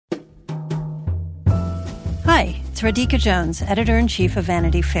It's Radhika Jones, Editor-in-Chief of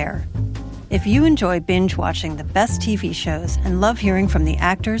Vanity Fair. If you enjoy binge-watching the best TV shows and love hearing from the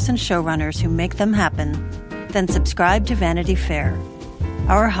actors and showrunners who make them happen, then subscribe to Vanity Fair.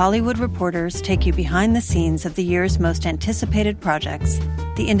 Our Hollywood reporters take you behind the scenes of the year's most anticipated projects,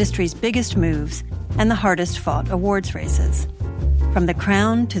 the industry's biggest moves, and the hardest-fought awards races. From The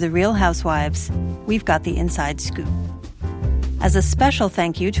Crown to The Real Housewives, we've got the inside scoop. As a special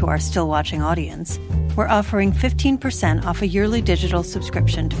thank you to our still-watching audience, we're offering 15% off a yearly digital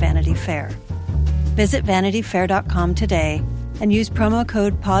subscription to Vanity Fair. Visit vanityfair.com today and use promo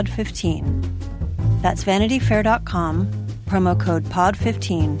code POD15. That's vanityfair.com, promo code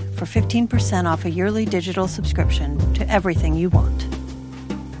POD15 for 15% off a yearly digital subscription to everything you want.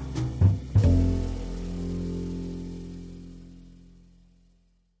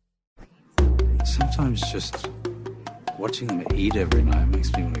 Sometimes just watching them eat every night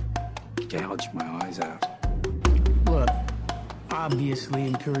makes me want to gouge my eyes out. Look, obviously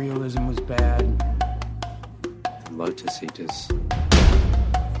imperialism was bad. The Lotus Eaters.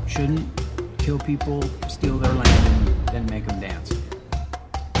 Shouldn't kill people, steal their land, and then make them dance.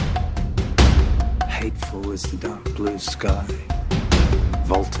 Hateful is the dark blue sky,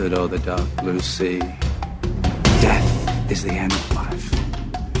 vaulted o'er the dark blue sea. Death is the end of life.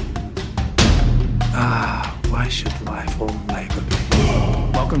 Ah, why should life all labor be?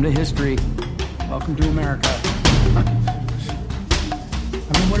 Welcome to history. Welcome to America. I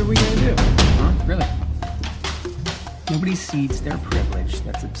mean, what are we gonna do? Huh? Really? Nobody cedes their privilege.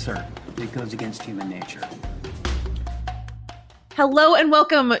 That's absurd. It goes against human nature. Hello and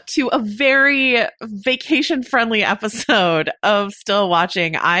welcome to a very vacation-friendly episode of Still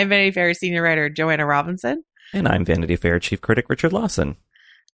Watching. I'm Vanity Fair senior writer Joanna Robinson. And I'm Vanity Fair chief critic Richard Lawson.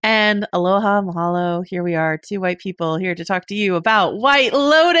 And aloha, mahalo. Here we are, two white people here to talk to you about White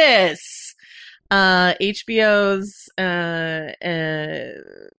Lotus. HBO's, I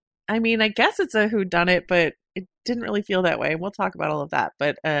mean, I guess it's a whodunit, but it didn't really feel that way. We'll talk about all of that.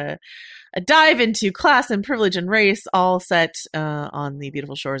 But a dive into class and privilege and race, all set on the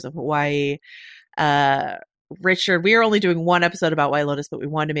beautiful shores of Hawaii. Richard, we are only doing one episode about White Lotus, but we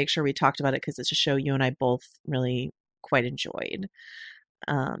wanted to make sure we talked about it because it's a show you and I both really quite enjoyed.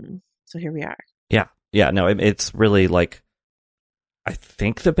 So here we are. Yeah, no, it's really like, I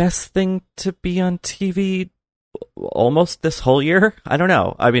think the best thing to be on TV almost this whole year. I don't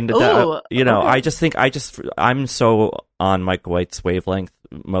know. I mean, okay. I'm so on Mike White's wavelength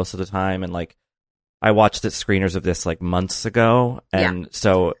most of the time. And like, I watched the screeners of this like months ago. And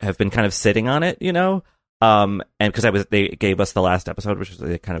so have been kind of sitting on it, you know? And because they gave us the last episode, which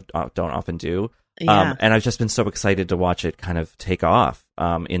they kind of don't often do. Yeah. And I've just been so excited to watch it kind of take off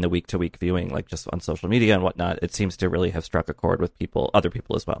in the week-to-week viewing, like just on social media and whatnot. It seems to really have struck a chord with other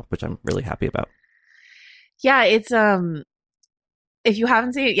people as well, which I'm really happy about. Yeah, it's if you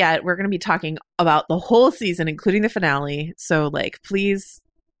haven't seen it yet, we're going to be talking about the whole season, including the finale. So, like, please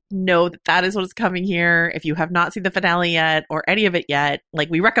know that is what is coming here. If you have not seen the finale yet or any of it yet, like,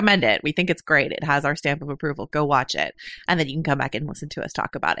 we recommend it. We think it's great. It has our stamp of approval. Go watch it. And then you can come back and listen to us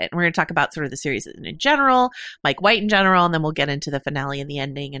talk about it. And we're going to talk about sort of the series in general, Mike White in general, and then we'll get into the finale and the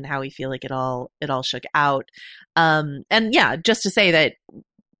ending and how we feel like it all shook out. And yeah, just to say that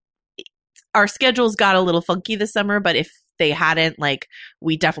our schedules got a little funky this summer, but if they hadn't, like,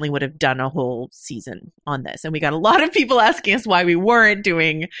 we definitely would have done a whole season on this. And we got a lot of people asking us why we weren't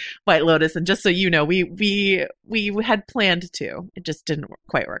doing White Lotus. And just so you know, we had planned to. It just didn't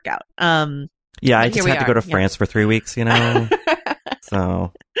quite work out. Yeah, I just had to go to France for 3 weeks, you know.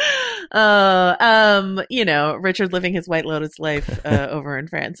 So, you know, Richard living his White Lotus life over in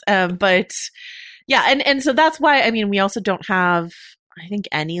France. But yeah, and so that's why, I mean, we also don't have, I think,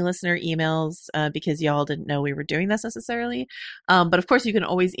 any listener emails because y'all didn't know we were doing this necessarily. But of course, you can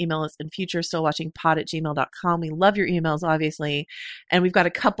always email us in future, stillwatchingpod@gmail.com. We love your emails, obviously. And we've got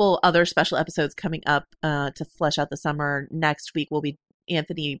a couple other special episodes coming up to flesh out the summer. Next week will be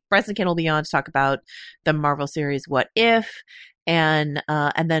Anthony Bresenkamp will be on to talk about the Marvel series What If? And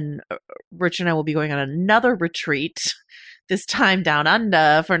then Richard and I will be going on another retreat, this time down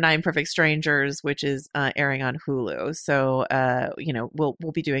under, for Nine Perfect Strangers, which is airing on Hulu. So, you know, we'll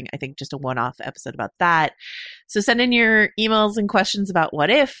be doing, I think, just a one-off episode about that. So send in your emails and questions about What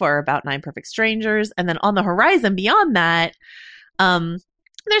If or about Nine Perfect Strangers. And then on the horizon beyond that,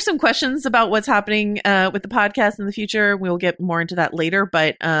 there's some questions about what's happening with the podcast in the future. We'll get more into that later.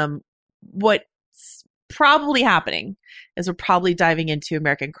 But what's probably happening is we're probably diving into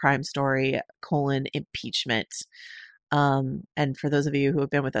American Crime Story : impeachment. And for those of you who have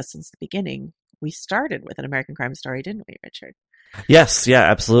been with us since the beginning, we started with an American Crime Story, didn't we, Richard? Yes, yeah,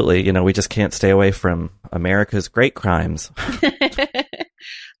 absolutely. You know, we just can't stay away from America's great crimes.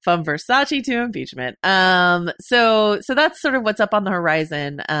 From Versace to impeachment. So that's sort of what's up on the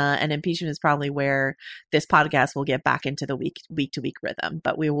horizon. And impeachment is probably where this podcast will get back into the week to week rhythm.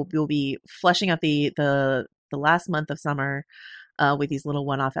 But we'll be fleshing out the last month of summer with these little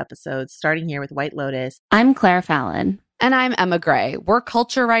one-off episodes, starting here with White Lotus. I'm Claire Fallon. And I'm Emma Gray. We're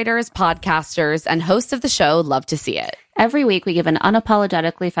culture writers, podcasters, and hosts of the show Love to See It. Every week, we give an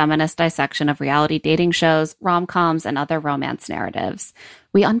unapologetically feminist dissection of reality dating shows, rom-coms, and other romance narratives.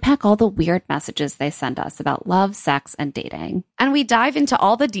 We unpack all the weird messages they send us about love, sex, and dating. And we dive into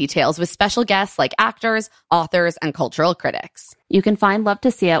all the details with special guests like actors, authors, and cultural critics. You can find Love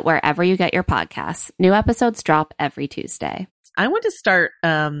to See It wherever you get your podcasts. New episodes drop every Tuesday. I want to start,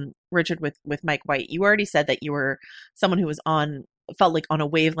 Richard, with Mike White. You already said that you were someone who felt like on a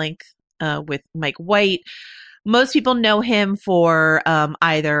wavelength with Mike White. Most people know him for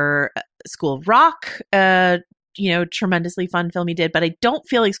either School of Rock, tremendously fun film he did, but I don't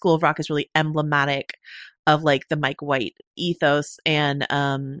feel like School of Rock is really emblematic of like the Mike White ethos. And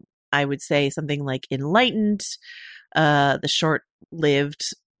I would say something like Enlightened, the short-lived,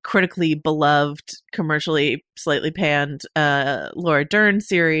 critically beloved, commercially slightly panned Laura Dern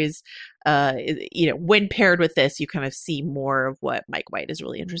series. When paired with this, you kind of see more of what Mike White is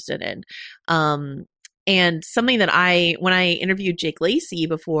really interested in. And something that when I interviewed Jake Lacy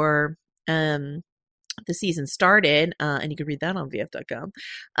before the season started, and you can read that on VF.com,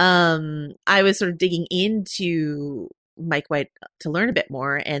 I was sort of digging into Mike White to learn a bit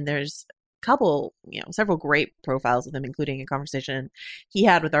more, and there's several great profiles of him, including a conversation he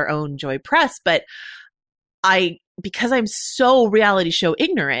had with our own Joy Press. But because I'm so reality show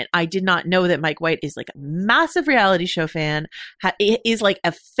ignorant, I did not know that Mike White is like a massive reality show fan, is like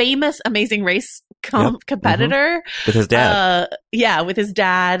a famous Amazing Race competitor. Mm-hmm. With his dad. With his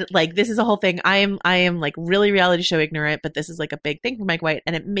dad. Like, this is a whole thing. I am like really reality show ignorant, but this is like a big thing for Mike White.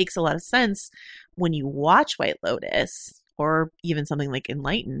 And it makes a lot of sense when you watch White Lotus or even something like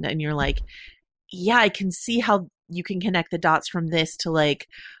Enlightened, and you're like, yeah, I can see how you can connect the dots from this to like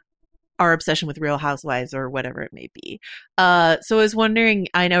our obsession with Real Housewives or whatever it may be. So I was wondering,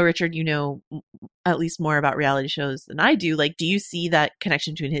 I know, Richard, you know at least more about reality shows than I do. Like, do you see that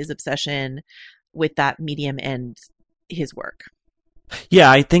connection between his obsession with that medium and his work? Yeah,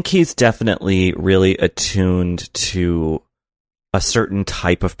 I think he's definitely really attuned to a certain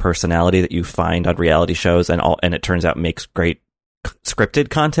type of personality that you find on reality shows, and it turns out makes great scripted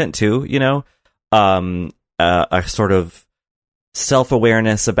content too, a sort of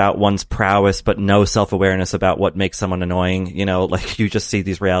self-awareness about one's prowess, but no self-awareness about what makes someone annoying. Like, you just see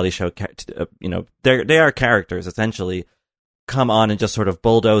these reality show, they are characters essentially, come on and just sort of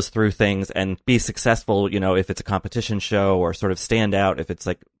bulldoze through things and be successful, if it's a competition show, or sort of stand out if it's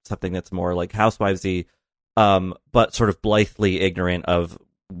like something that's more like Housewivesy, but sort of blithely ignorant of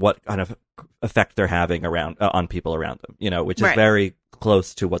what kind of effect they're having on people around them, which is very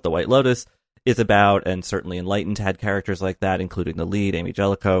close to what the White Lotus is about, and certainly Enlightened had characters like that, including the lead, Amy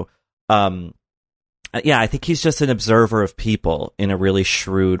Jellicoe. I think he's just an observer of people in a really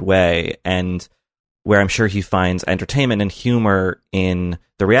shrewd way, and where I'm sure he finds entertainment and humor in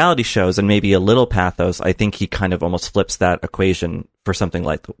the reality shows, and maybe a little pathos, I think he kind of almost flips that equation for something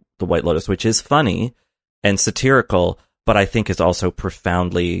like the White Lotus, which is funny and satirical, but I think is also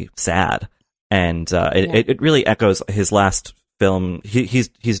profoundly sad. And it really echoes his last film. He's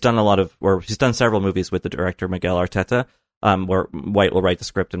done several movies with the director Miguel Arteta, where White will write the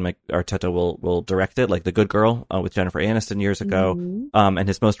script and Arteta will direct it, like The Good Girl with Jennifer Aniston years ago. Mm-hmm. And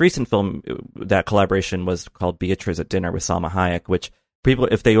his most recent film, that collaboration was called Beatriz at Dinner with Salma Hayek, which people,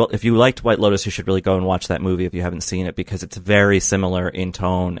 if you liked White Lotus, you should really go and watch that movie if you haven't seen it, because it's very similar in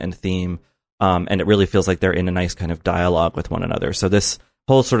tone and theme. And it really feels like they're in a nice kind of dialogue with one another. So this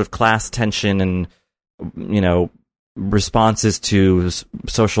whole sort of class tension and, responses to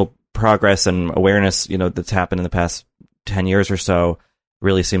social progress and awareness, that's happened in the past 10 years or so,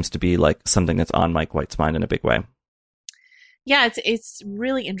 really seems to be like something that's on Mike White's mind in a big way. Yeah, it's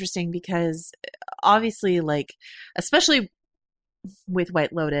really interesting because obviously, like, especially with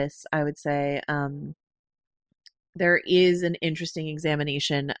White Lotus, I would say, there is an interesting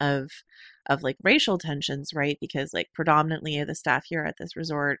examination of like racial tensions, right? Because like predominantly the staff here at this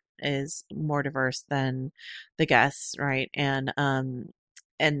resort is more diverse than the guests, right? And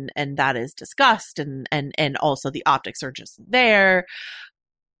that is discussed, and also the optics are just there.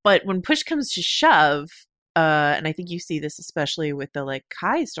 But when push comes to shove, and I think you see this especially with the like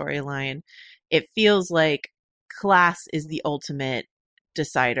Kai storyline, it feels like class is the ultimate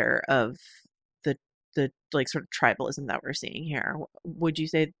decider of like sort of tribalism that we're seeing here. Would you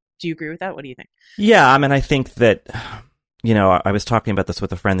say? Do you agree with that? What do you think? Yeah, I mean, I think that, you know, I was talking about this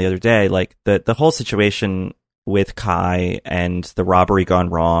with a friend the other day. Like the whole situation with Kai and the robbery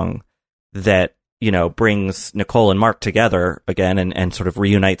gone wrong, that, you know, brings Nicole and Mark together again and sort of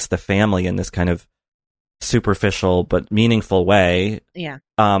reunites the family in this kind of superficial but meaningful way. Yeah.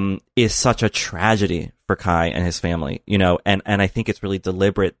 Is such a tragedy for Kai and his family, you know, and I think it's really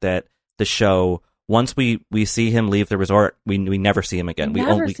deliberate that the show, once we see him leave the resort, we never see him again.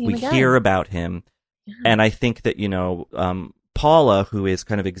 We hear about him. Yeah. And I think that, you know, Paula, who is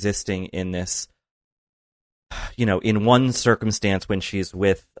kind of existing in this, you know, in one circumstance when she's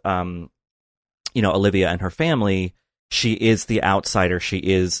with, you know, Olivia and her family, she is the outsider. She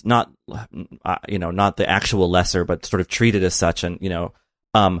is not, you know, not the actual lesser, but sort of treated as such. And, you know,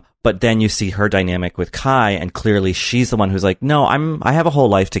 but then you see her dynamic with Kai, and clearly she's the one who's like, no, I have a whole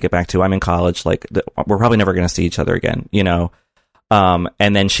life to get back to. I'm in college. Like, we're probably never going to see each other again, you know?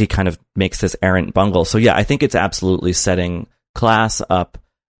 And then she kind of makes this errant bungle. So yeah, I think it's absolutely setting class up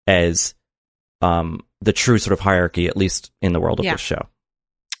as, the true sort of hierarchy, at least in the world of this show.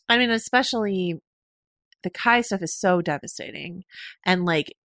 I mean, especially the Kai stuff is so devastating. And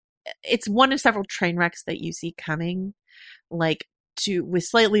like, it's one of several train wrecks that you see coming, like, with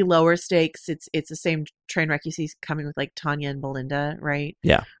slightly lower stakes. It's the same train wreck you see coming with like Tanya and Belinda, right?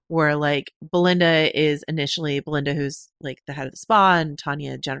 Yeah. Where like Belinda, who's like the head of the spa, and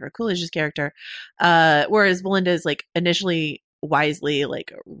Tanya, Jennifer Coolidge's character, whereas Belinda is like initially wisely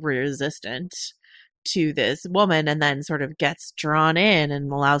like resistant to this woman, and then sort of gets drawn in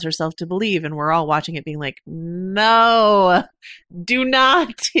and allows herself to believe, and we're all watching it being like, no, do not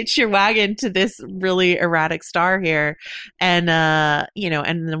hitch your wagon to this really erratic star here. And you know,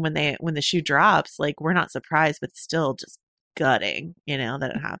 and then when the shoe drops, like, we're not surprised, but still just gutting, you know,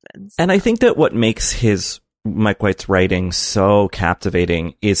 that it happens. And I think that what makes Mike White's writing so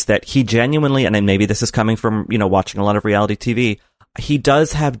captivating is that he genuinely, and maybe this is coming from, you know, watching a lot of reality TV, he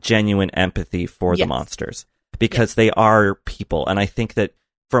does have genuine empathy for the monsters, because they are people. And I think that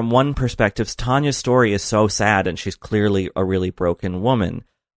from one perspective, Tanya's story is so sad, and she's clearly a really broken woman.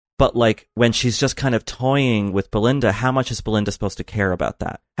 But like, when she's just kind of toying with Belinda, how much is Belinda supposed to care about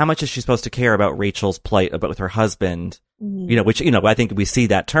that? How much is she supposed to care about Rachel's plight with her husband? Mm-hmm. You know, which, you know, I think we see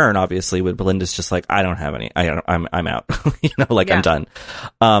that turn obviously when Belinda's just like, I don't have any, I'm out, you know, like, I'm done.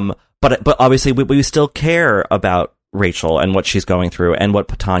 But obviously we still care about Rachel and what she's going through and what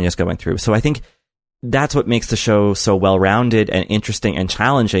Tanya's going through. So I think that's what makes the show so well-rounded and interesting and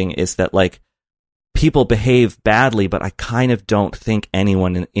challenging, is that like, people behave badly, but I kind of don't think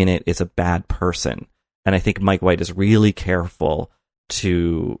anyone in it is a bad person. And I think Mike White is really careful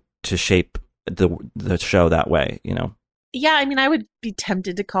to shape the show that way, you know? Yeah, I mean, I would be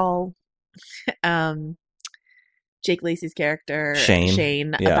tempted to call Jake Lacy's character,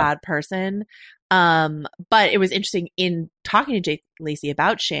 Shane, a bad person. But it was interesting in talking to Jake Lacy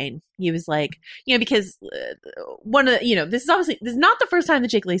about Shane. He was like, you know, because one of the, you know, this is not the first time that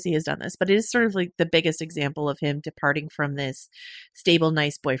Jake Lacy has done this, but it is sort of like the biggest example of him departing from this stable,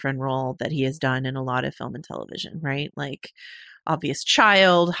 nice boyfriend role that he has done in a lot of film and television, right? Like Obvious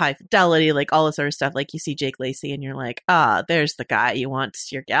Child, High Fidelity, like all this sort of stuff. Like, you see Jake Lacy and you're like, there's the guy you want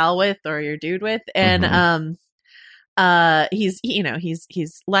your gal with or your dude with. And,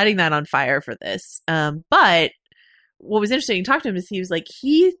 he's lighting that on fire for this. But what was interesting to talk to him is he was like,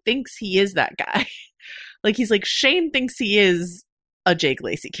 he thinks he is that guy. Like, he's like, Shane thinks he is a Jake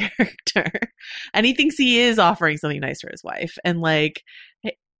Lacy character, and he thinks he is offering something nice for his wife. And like,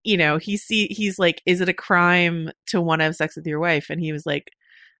 you know, he's like, is it a crime to want to have sex with your wife? And he was like,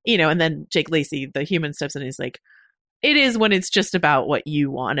 you know, and then Jake Lacy, the human, steps in and he's like, it is when it's just about what you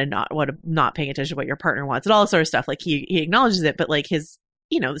want and not paying attention to what your partner wants and all this sort of stuff. Like, he acknowledges it, but like, his,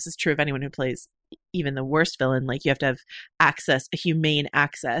 you know, this is true of anyone who plays even the worst villain. Like, you have to have a humane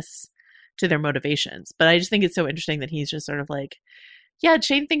access to their motivations. But I just think it's so interesting that he's just sort of like, yeah,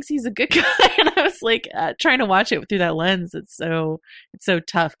 Shane thinks he's a good guy. And I was like, trying to watch it through that lens. It's so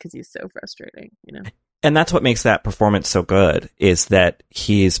tough because he's so frustrating, you know? And that's what makes that performance so good, is that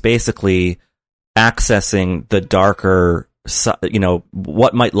he's basically accessing the darker, you know,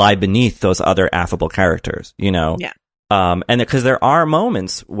 what might lie beneath those other affable characters, you know? Yeah. And because there are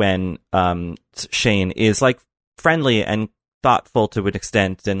moments when Shane is like friendly and thoughtful to an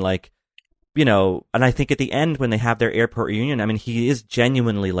extent, and like, you know, and I think at the end when they have their airport reunion, I mean, he is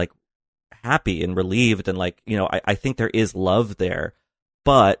genuinely like happy and relieved, and like, you know, I think there is love there,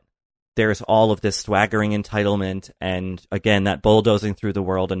 but there's all of this swaggering entitlement, and again, that bulldozing through the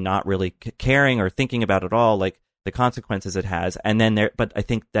world and not really caring or thinking about at all, like, the consequences it has. And then but I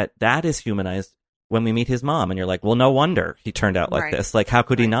think that is humanized when we meet his mom, and you're like, well, no wonder he turned out like Right. this. Like, how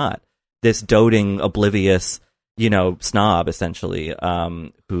could he not? This doting, oblivious, snob, essentially,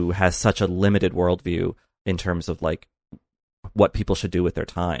 who has such a limited worldview in terms of like what people should do with their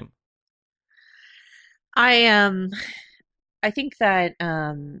time. I think that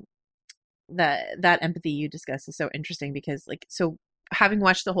that empathy you discuss is so interesting because like so having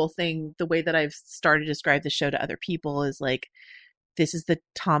watched the whole thing, the way that I've started to describe the show to other people is like this is the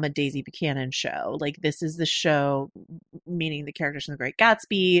Tom and Daisy Buchanan show. Like this is the show, meaning the characters from The Great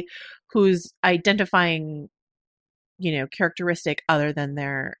Gatsby, who's identifying, characteristic other than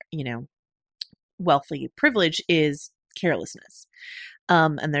their, wealthy privilege is carelessness.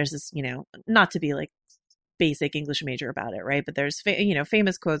 And there's this, not to be like basic English major about it, right? But there's,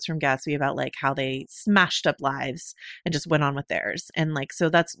 famous quotes from Gatsby about like how they smashed up lives and just went on with theirs. And like, so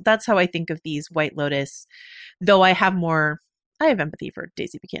that's how I think of these White Lotus, though I have empathy for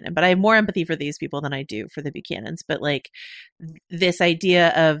Daisy Buchanan, but I have more empathy for these people than I do for the Buchanans. But like this idea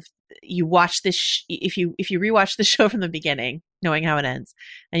of you watch this, if you rewatch the show from the beginning, knowing how it ends,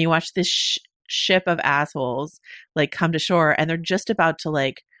 and you watch this ship of assholes like come to shore, and they're just about to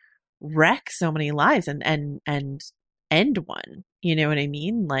like wreck so many lives and end one. You know what I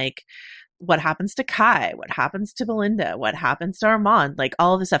mean? Like what happens to Kai? What happens to Belinda? What happens to Armand? Like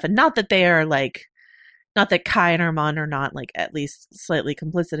all of this stuff. And not that Kai and Armand are not like at least slightly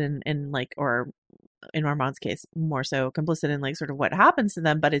complicit in like, or in Armand's case, more so complicit in like sort of what happens to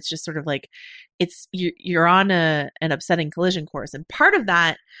them, but it's just sort of like you're on an upsetting collision course. And part of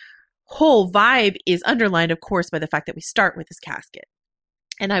that whole vibe is underlined, of course, by the fact that we start with this casket.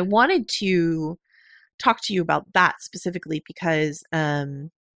 And I wanted to talk to you about that specifically because it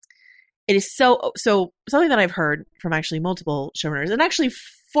is so something that I've heard from actually multiple showrunners, and actually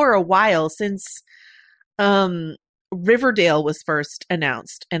for a while since Riverdale was first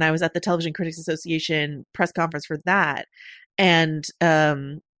announced, and I was at the Television Critics Association press conference for that, and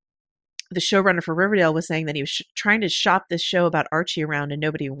the showrunner for Riverdale was saying that he was trying to shop this show about Archie around and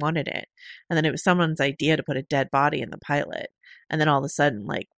nobody wanted it, and then it was someone's idea to put a dead body in the pilot, and then all of a sudden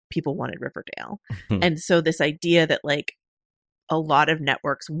like people wanted Riverdale. And so this idea that like a lot of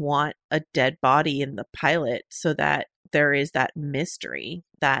networks want a dead body in the pilot so that there is that mystery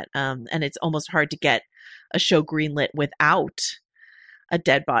that and it's almost hard to get a show greenlit without a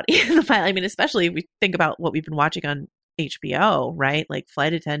dead body in the pilot. I mean, especially if we think about what we've been watching on HBO, right? Like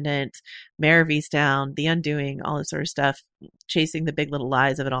Flight Attendant, Mare of Easttown, The Undoing, all this sort of stuff, Chasing the Big Little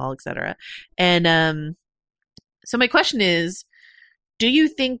Lies of it all, etc. And so my question is, do you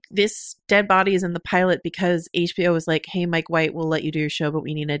think this dead body is in the pilot because HBO is like, hey, Mike White, we'll let you do your show, but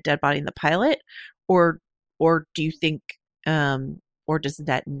we need a dead body in the pilot? Or do you think, or does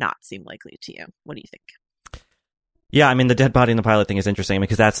that not seem likely to you? What do you think? Yeah, I mean, the dead body in the pilot thing is interesting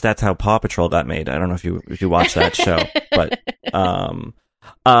because that's how Paw Patrol got made. I don't know if you watched that show, but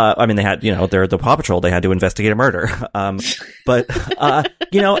I mean, they had, they're the Paw Patrol. They had to investigate a murder. But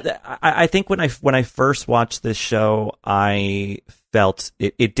I think when I first watched this show, I felt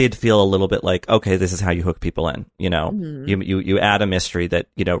it did feel a little bit like, okay, this is how you hook people in. Mm-hmm. You add a mystery that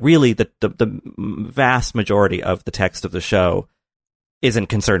really the vast majority of the text of the show isn't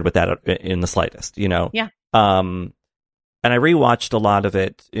concerned with that in the slightest. Yeah. And I rewatched a lot of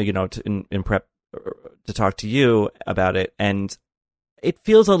it, in prep to talk to you about it, and it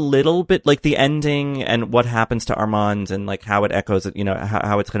feels a little bit like the ending and what happens to Armand and like how it echoes,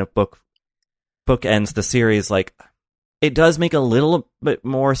 how it's kind of bookends the series. Like it does make a little bit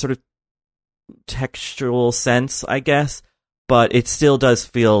more sort of textual sense, I guess, but it still does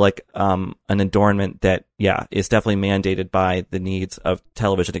feel like an adornment that, is definitely mandated by the needs of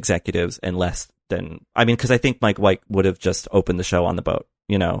television executives and less than, because I think Mike White would have just opened the show on the boat,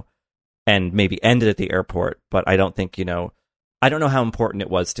 and maybe ended at the airport, but I don't think, I don't know how important it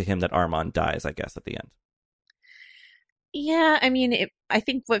was to him that Armand dies, I guess, at the end. Yeah, I mean, I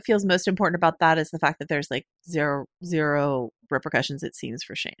think what feels most important about that is the fact that there's like zero repercussions, it seems,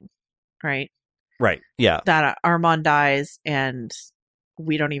 for Shane, right? Right, yeah. That Armand dies and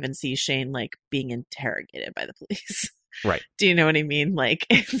we don't even see Shane like being interrogated by the police. Right. Do you know what I mean? Like,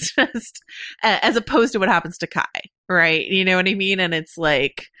 it's just, as opposed to what happens to Kai, right? You know what I mean? And it's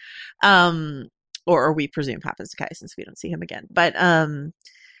like, or we presume happens to Kai since we don't see him again. But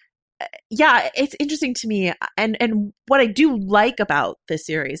yeah, it's interesting to me. And what I do like about this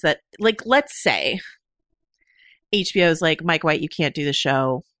series that, like, let's say HBO is like, Mike White, you can't do the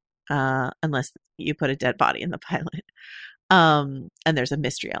show unless you put a dead body in the pilot. And there's a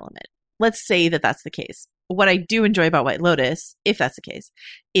mystery element. Let's say that that's the case. What I do enjoy about White Lotus, if that's the case,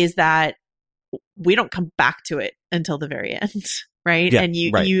 is that we don't come back to it until the very end. right? Yeah, And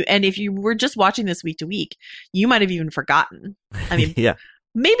right. and if you were just watching this week to week, you might have even forgotten. I mean, yeah.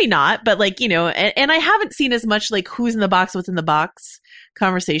 Maybe not, but like, and I haven't seen as much like who's in the box, what's in the box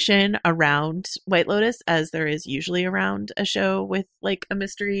conversation around White Lotus as there is usually around a show with like a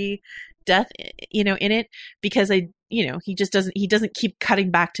mystery death, in it, because he doesn't keep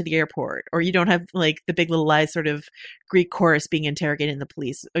cutting back to the airport, or you don't have like the Big Little Lies sort of Greek chorus being interrogated in the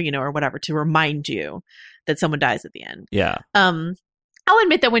police, or whatever, to remind you that someone dies at the end. Yeah. I'll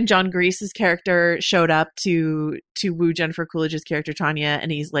admit that when John Grease's character showed up to woo Jennifer Coolidge's character Tanya,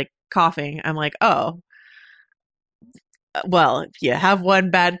 and he's like coughing, I'm like, oh, well, if you have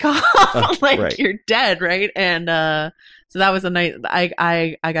one bad cough, like right. you're dead, right? And so that was a night.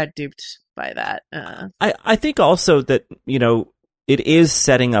 I got duped by that. I think also that it is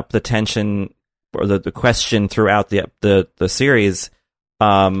setting up the tension or the question throughout the series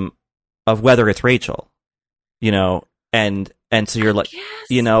of whether it's Rachel, and so you're like,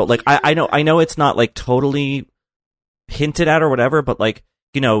 like I know it's not like totally hinted at or whatever, but like,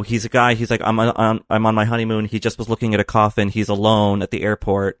 he's a guy, he's like, I'm on my honeymoon. He just was looking at a coffin. He's alone at the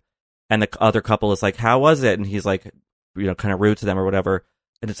airport. And the other couple is like, how was it? And he's like, kind of rude to them or whatever.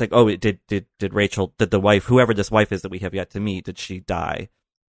 And it's like, oh, did Rachel, did the wife, whoever this wife is that we have yet to meet, did she die?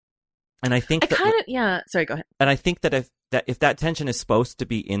 And I think sorry, go ahead. And I think that if that tension is supposed to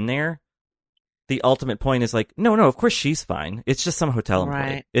be in there, the ultimate point is like, no, of course she's fine. It's just some hotel employee.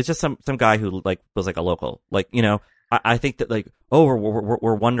 Right. It's just some guy who like was like a local, like, I think that like, oh,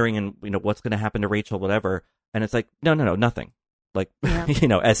 we're wondering, and what's going to happen to Rachel, whatever. And it's like, no, nothing. Like,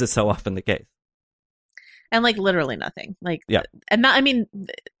 yeah. As is so often the case. And like literally nothing. Like, yeah. And that, I mean,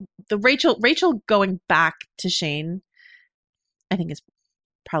 the Rachel going back to Shane, I think is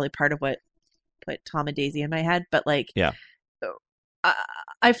probably part of what put Tom and Daisy in my head. But like, yeah.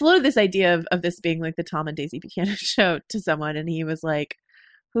 I floated this idea of this being like the Tom and Daisy Buchanan show to someone, and he was like,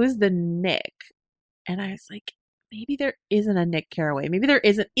 who's the Nick? And I was like, maybe there isn't a Nick Carraway. Maybe there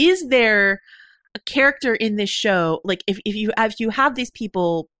isn't. Is there a character in this show? Like if you have these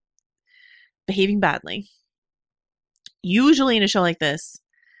people behaving badly, usually in a show like this,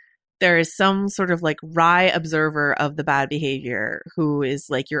 there is some sort of like wry observer of the bad behavior who is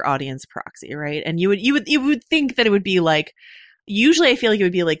like your audience proxy, right? And you would think that it would be like, usually I feel like it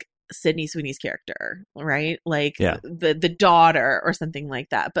would be like Sydney Sweeney's character, right? Like the daughter or something like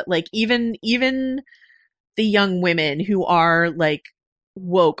that. But like even the young women who are like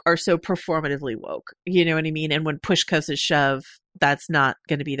woke are so performatively woke, you know what I mean? And when push comes to shove, that's not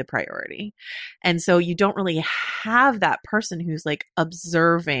going to be the priority. And so you don't really have that person who's like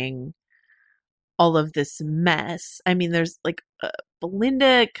observing all of this mess. I mean, there's like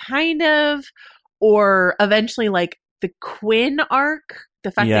Belinda kind of, or eventually like the Quinn arc,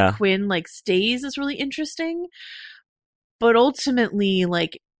 the fact that Quinn like stays is really interesting. But ultimately,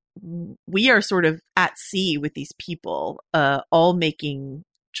 like, we are sort of at sea with these people, all making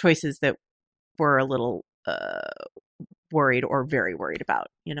choices that we're a little worried or very worried about,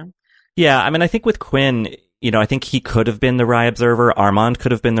 Yeah, I mean, I think with Quinn, I think he could have been the wry observer. Armand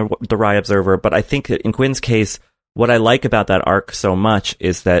could have been the wry observer. But I think that in Quinn's case, what I like about that arc so much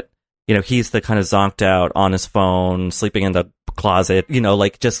is that, he's the kind of zonked out on his phone, sleeping in the closet,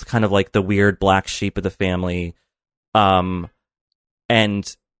 like just kind of like the weird black sheep of the family. And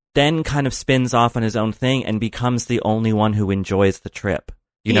then kind of spins off on his own thing and becomes the only one who enjoys the trip,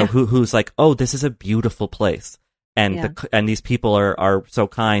 who's like, oh, this is a beautiful place. And and these people are so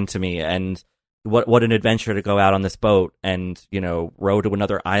kind to me. And what an adventure to go out on this boat and, row to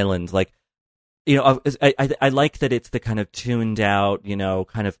another island. Like, I like that it's the kind of tuned out,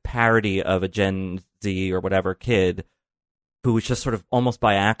 kind of parody of a Gen Z or whatever kid who just sort of almost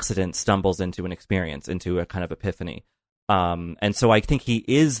by accident stumbles into an experience, into a kind of epiphany. And so I think he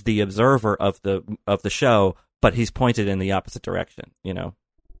is the observer of the show, but he's pointed in the opposite direction,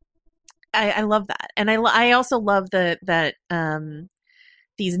 I love that. And I also love that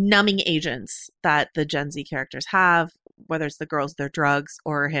these numbing agents that the Gen Z characters have, whether it's the girls, their drugs,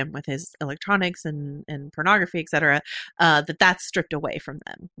 or him with his electronics and pornography, etc., that's stripped away from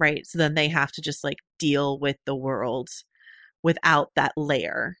them, right? So then they have to just like deal with the world without that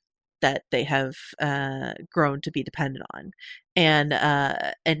layer that they have grown to be dependent on,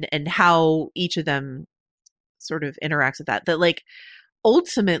 and how each of them sort of interacts with that. That like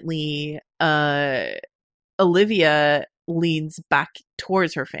ultimately, Olivia leans back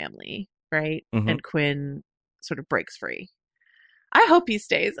towards her family, right? Mm-hmm. And Quinn sort of breaks free. I hope he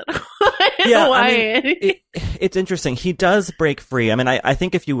stays in Hawaii. I mean, it's interesting. He does break free. I mean, I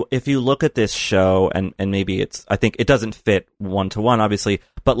think if you look at this show and maybe I think it doesn't fit 1-to-1, obviously,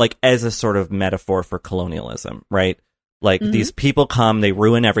 but like as a sort of metaphor for colonialism, right? Like these people come, they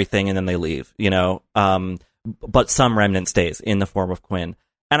ruin everything, and then they leave, you know. But some remnant stays in the form of Quinn.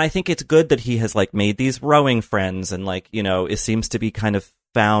 And I think it's good that he has like made these rowing friends, and like, you know, it seems to be kind of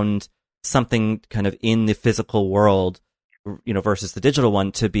found something kind of in the physical world, you know, versus the digital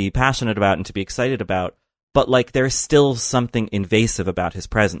one to be passionate about and to be excited about. But like, there's still something invasive about his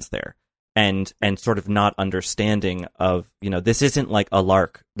presence there, and sort of not understanding of, you know, this isn't like a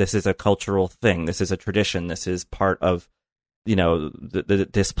lark. This is a cultural thing. This is a tradition. This is part of, you know,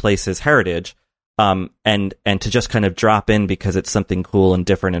 this place's heritage. And to just kind of drop in because it's something cool and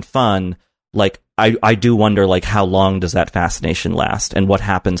different and fun. Like, I do wonder, like, how long does that fascination last, and what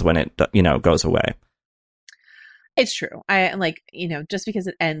happens when it, you know, goes away? It's true. I like, you know, just because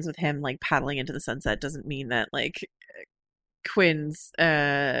it ends with him like paddling into the sunset doesn't mean that like Quinn's,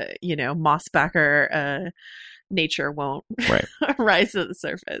 you know, mossbacker, nature won't rise to the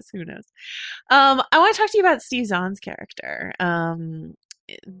surface. Who knows? I want to talk to you about Steve Zahn's character.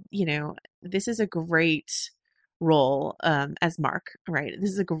 You know, this is a great role as Mark, right?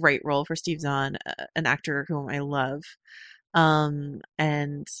 This is a great role for Steve Zahn, an actor whom I love.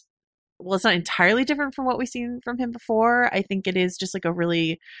 And well, it's not entirely different from what we've seen from him before. I think it is just like a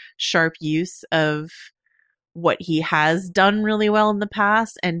really sharp use of what he has done really well in the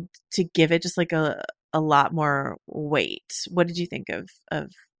past, and to give it just like a lot more weight. What did you think of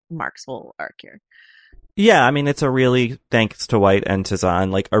Mark's whole arc here? Yeah, I mean, it's a really, thanks to White and to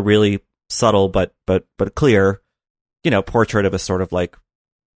Zahn, like a really subtle but clear, you know, portrait of a sort of like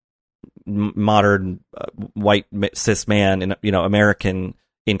modern white cis man in, you know, American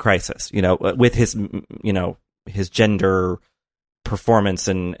in crisis, you know, with his, you know, his gender performance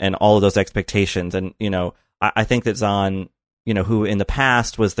and all of those expectations. And, you know, I think that Zahn, you know, who in the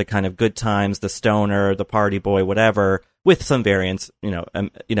past was the kind of good times, the stoner, the party boy, whatever, with some variants, you know,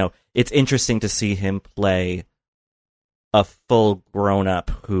 it's interesting to see him play a full grown up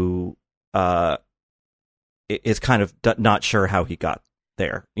who is kind of not sure how he got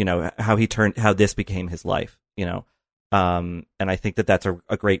there, you know, how this became his life, you know. And I think that that's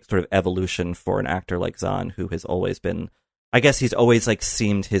a great sort of evolution for an actor like Zahn, who has always been, I guess he's always like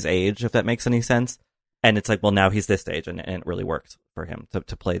seemed his age, if that makes any sense. And it's like, well, now he's this age, and it really worked for him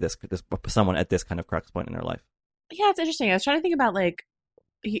to play this someone at this kind of crux point in their life. Yeah, it's interesting. I was trying to think about like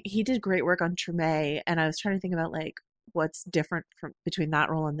he did great work on Treme, and I was trying to think about like what's different between that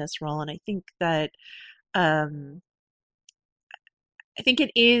role and this role. And I think that I think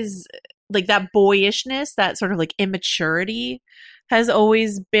it is like that boyishness, that sort of like immaturity has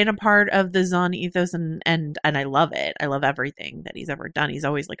always been a part of the Zahn ethos, and I love it. I love everything that he's ever done. He's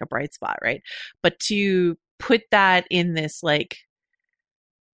always like a bright spot, right? But to put that in this like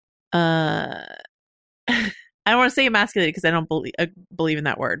I don't want to say emasculated because I don't believe in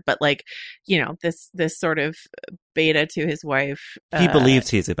that word, but like, you know, this sort of beta to his wife. He believes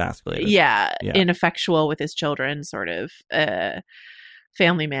he's emasculated. Yeah, ineffectual with his children, sort of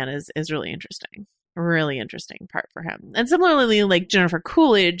family man is really interesting. A really interesting part for him. And similarly, like Jennifer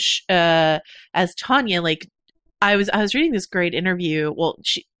Coolidge as Tanya, like I was reading this great interview. Well,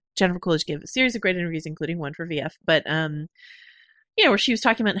 Jennifer Coolidge gave a series of great interviews, including one for VF, but you know, where she was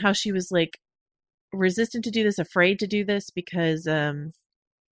talking about how she was like resistant to do this, afraid to do this because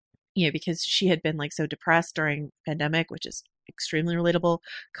you know, because she had been like so depressed during pandemic, which is extremely relatable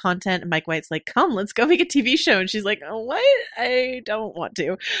content. And Mike White's like, come, let's go make a TV show. And she's like, oh, what? I don't want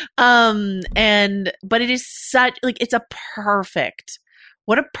to. But it is such like, it's a perfect,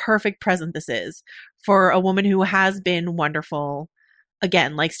 what a perfect present this is for a woman who has been wonderful.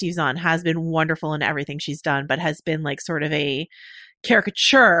 Again, like Steve Zahn, has been wonderful in everything she's done, but has been like sort of a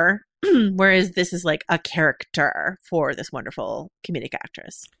caricature, whereas this is like a character for this wonderful comedic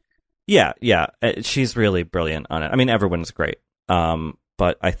actress. Yeah, she's really brilliant on it. I mean, everyone's great,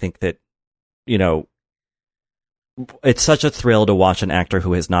 but I think that, you know, it's such a thrill to watch an actor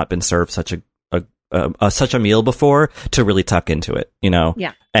who has not been served such a meal before to really tuck into it, you know,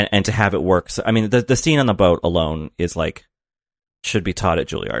 and to have it work. So, I mean, the scene on the boat alone is like should be taught at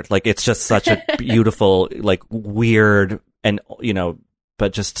Juilliard. Like, it's just such a beautiful, like weird, and you know,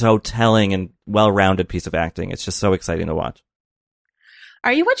 but just so telling and well-rounded piece of acting. It's just so exciting to watch.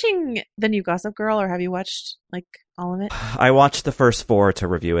 Are you watching the new Gossip Girl, or have you watched like all of it? I watched the first 4 to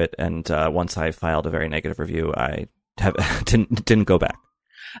review it, and once I filed a very negative review, I didn't go back.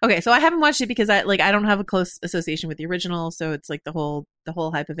 Okay, so I haven't watched it because I don't have a close association with the original, so it's like the whole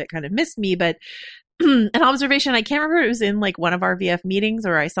hype of it kind of missed me. But an observation, I can't remember if it was in like one of our VF meetings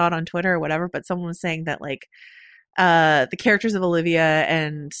or I saw it on Twitter or whatever, but someone was saying that like the characters of Olivia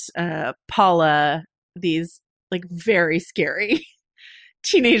and Paula, these like very scary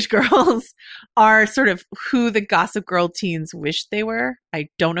teenage girls are sort of who the Gossip Girl teens wish they were. I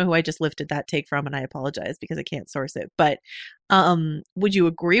don't know who I just lifted that take from, and I apologize because I can't source it. But would you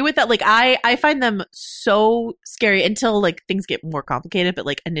agree with that? Like, I find them so scary until like things get more complicated, but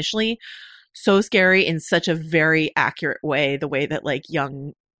like initially so scary in such a very accurate way, the way that like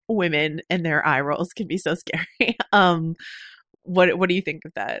young women and their eye rolls can be so scary. What do you think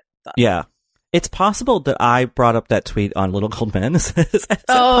of that thought? Yeah. It's possible that I brought up that tweet on Little Gold Men.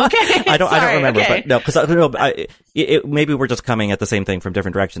 Oh, okay. I don't remember, okay. but no, because maybe we're just coming at the same thing from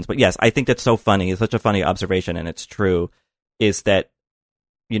different directions. But yes, I think that's so funny. It's such a funny observation, and it's true. Is that,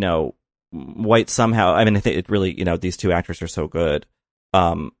 you know, White somehow? I mean, I think it really, you know, these two actors are so good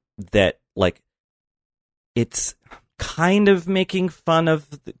that like it's kind of making fun of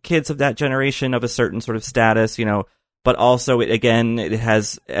the kids of that generation of a certain sort of status, you know. But also, it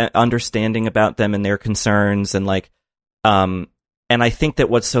has understanding about them and their concerns, and like, and I think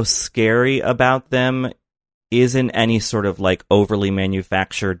that what's so scary about them isn't any sort of like overly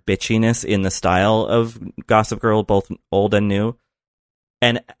manufactured bitchiness in the style of Gossip Girl, both old and new,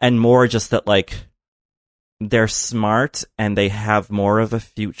 and more just that like they're smart and they have more of a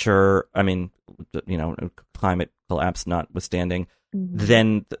future. I mean, you know, climate collapse notwithstanding.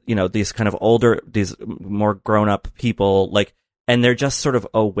 Than, you know, these kind of older, these more grown up people, like, and they're just sort of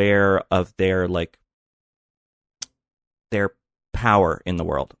aware of their like their power in the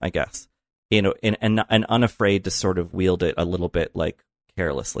world, I guess, you know, and unafraid to sort of wield it a little bit like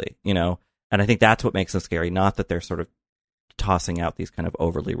carelessly, you know, and I think that's what makes them scary, not that they're sort of tossing out these kind of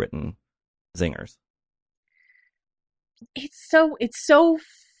overly written zingers. It's so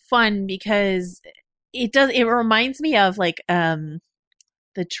fun because it reminds me of like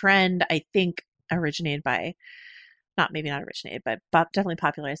the trend I think originated by not originated, but definitely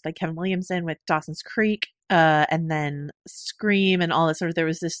popularized by Kevin Williamson with Dawson's Creek, and then Scream and all that sort of. There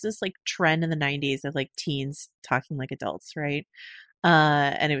was this like trend in the 90s of like teens talking like adults, right?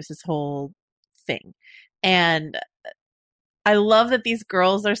 And it was this whole thing, and I love that these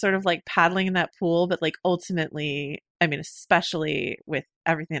girls are sort of like paddling in that pool, but like ultimately, I mean, especially with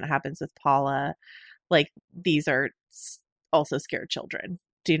everything that happens with Paula, like these are also scared children,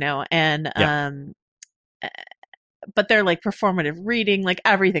 do you know? And yeah. but they're like performative reading, like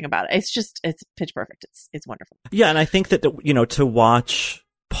everything about it. It's pitch perfect. It's wonderful. Yeah, and I think that you know, to watch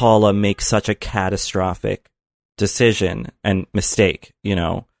Paula make such a catastrophic decision and mistake, you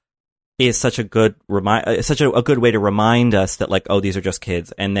know, is such a good such a good way to remind us that like, oh, these are just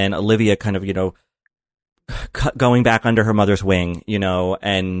kids, and then Olivia kind of, you know, going back under her mother's wing, you know,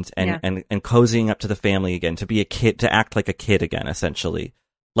 and cozying up to the family again, to be a kid, to act like a kid again, essentially,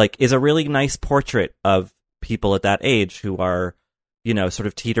 like, is a really nice portrait of people at that age who are, you know, sort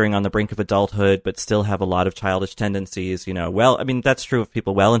of teetering on the brink of adulthood, but still have a lot of childish tendencies, you know. Well, I mean, that's true of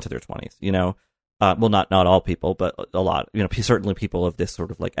people well into their 20s, you know. Well, not all people, but a lot, you know, certainly people of this sort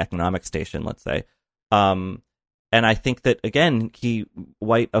of like economic station, let's say. And I think that, again,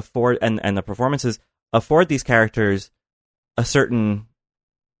 White afford, and the performances afford these characters a certain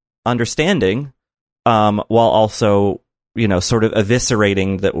understanding, while also, you know, sort of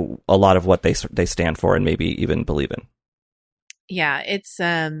eviscerating a lot of what they stand for and maybe even believe in. Yeah, it's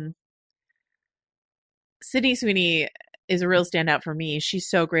Sydney Sweeney is a real standout for me. She's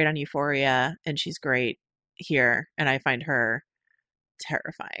so great on Euphoria, and she's great here, and I find her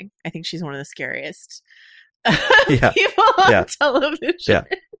terrifying. I think she's one of the scariest people on television. Yeah.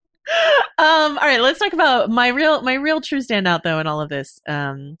 All right, let's talk about my real true standout though in all of this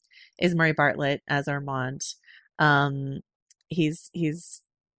is Murray Bartlett as Armand. He's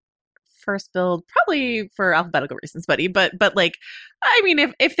first billed probably for alphabetical reasons, buddy, but like, I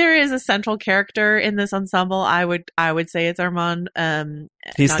mean, if there is a central character in this ensemble, I would say it's Armand.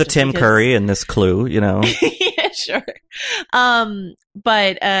 He's the Tim Curry in this Clue, you know. Yeah, sure.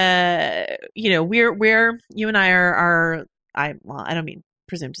 But you know, we're you and I are I don't mean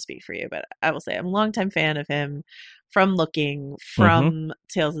presume to speak for you, but I will say I'm a longtime fan of him from Looking, from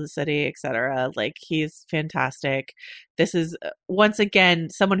Tales of the City, etc. Like, he's fantastic. This is once again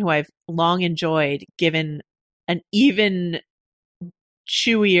someone who I've long enjoyed, given an even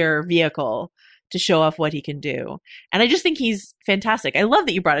chewier vehicle to show off what he can do. And I just think he's fantastic. I love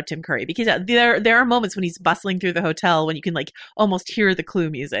that you brought up Tim Curry, because there are moments when he's bustling through the hotel when you can like almost hear the Clue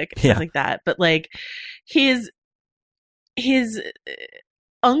music, things like that. But like his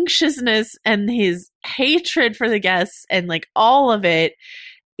unctuousness and his hatred for the guests and like all of it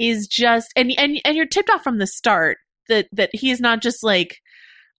is just, and you're tipped off from the start that he is not just like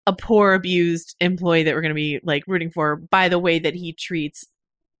a poor abused employee that we're going to be like rooting for by the way that he treats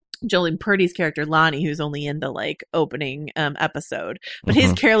Jolene Purdy's character Lonnie, who's only in the like opening episode, but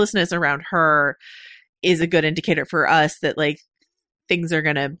his carelessness around her is a good indicator for us that like things are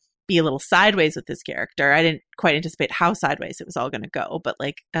gonna be a little sideways with this character. I didn't quite anticipate how sideways it was all gonna go, but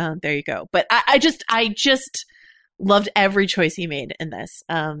like there you go. But I just loved every choice he made in this.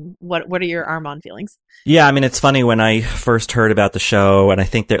 What are your Armand feelings? Yeah, I mean, it's funny when I first heard about the show, and I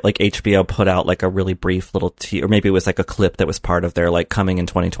think that like HBO put out like a really brief little or maybe it was like a clip that was part of their like coming in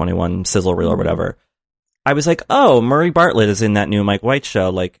 2021 sizzle reel or whatever. I was like, oh, Murray Bartlett is in that new Mike White show.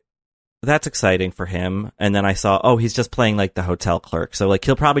 Like, that's exciting for him. And then I saw, oh, he's just playing like the hotel clerk. So like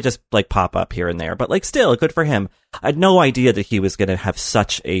he'll probably just like pop up here and there, but like still good for him. I had no idea that he was going to have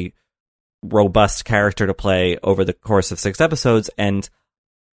such a robust character to play over the course of 6 episodes. And,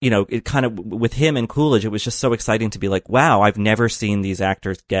 you know, it kind of, with him and Coolidge, it was just so exciting to be like, wow, I've never seen these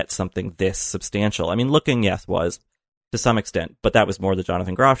actors get something this substantial. I mean, Looking, yes, was to some extent, but that was more the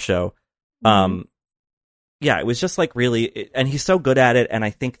Jonathan Groff show. Yeah, it was just like really, and he's so good at it. And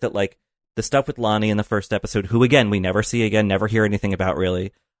I think that like the stuff with Lonnie in the first episode, who again, we never see again, never hear anything about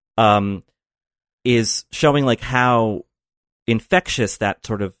really, is showing like how infectious that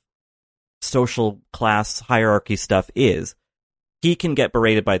sort of social class hierarchy stuff is. He can get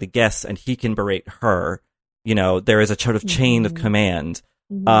berated by the guests and he can berate her. You know, there is a sort of chain of command.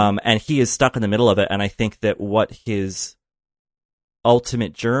 And he is stuck in the middle of it. And I think that what his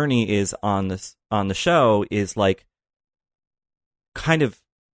ultimate journey is on the show is like kind of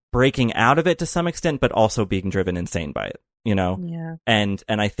breaking out of it to some extent, but also being driven insane by it, you know? Yeah. And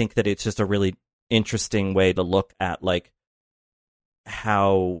I think that it's just a really interesting way to look at like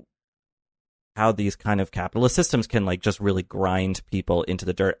how these kind of capitalist systems can like just really grind people into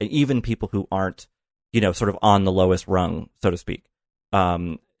the dirt, even people who aren't, you know, sort of on the lowest rung, so to speak.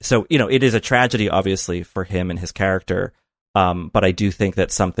 So, you know, it is a tragedy, obviously, for him and his character. But I do think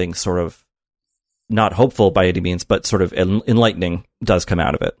that something sort of not hopeful by any means, but sort of enlightening does come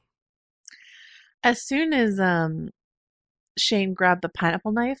out of it. As soon as Shane grabbed the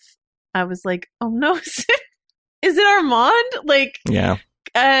pineapple knife, I was like, oh no, is it Armand? Like, yeah.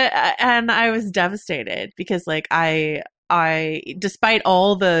 And I was devastated because like I despite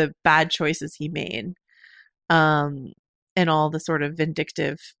all the bad choices he made, and all the sort of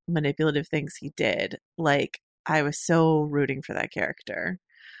vindictive, manipulative things he did, like I was so rooting for that character,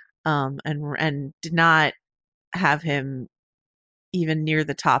 and did not have him even near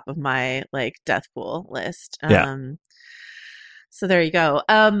the top of my like death pool list. So there you go.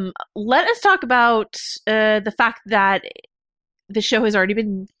 Let us talk about the fact that the show has already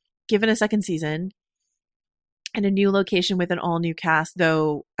been given a second season and a new location with an all new cast,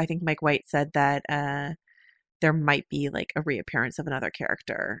 though I think Mike White said that there might be like a reappearance of another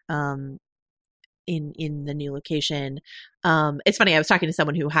character in the new location. It's funny, I was talking to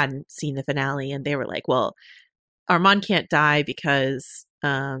someone who hadn't seen the finale and they were like, well, Armand can't die because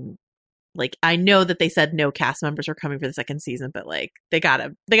like I know that they said no cast members are coming for the second season, but like they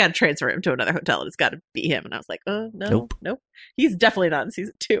gotta transfer him to another hotel and it's gotta be him. And I was like, oh no, nope. He's definitely not in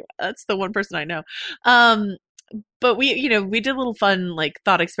season 2. That's the one person I know. But we did a little fun like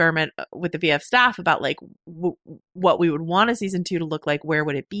thought experiment with the VF staff about like what we would want a season 2 to look like. Where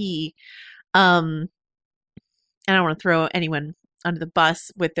would it be? And I don't want to throw anyone under the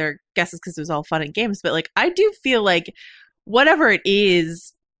bus with their guesses because it was all fun and games, but like I do feel like whatever it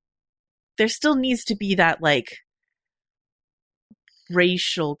is, there still needs to be that like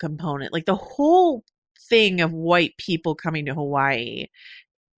racial component, like the whole thing of white people coming to Hawaii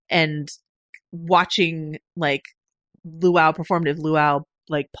and watching like luau performative luau,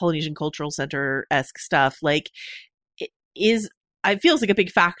 like Polynesian Cultural Center-esque stuff, like it feels like a big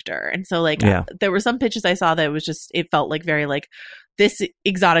factor. And so like there were some pitches I saw that it was just, it felt like very like this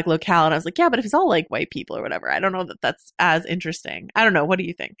exotic locale. And I was like, yeah, but if it's all like white people or whatever, I don't know that that's as interesting. I don't know. What do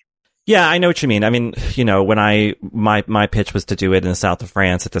you think? Yeah, I know what you mean. I mean, you know, when my pitch was to do it in the south of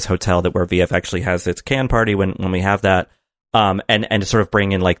France at this hotel where VF actually has its can party when we have that, and to sort of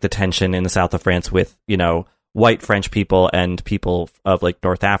bring in like the tension in the south of France with, you know, white French people and people of like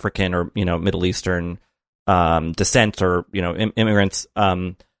North African or, you know, Middle Eastern descent or, you know, immigrants.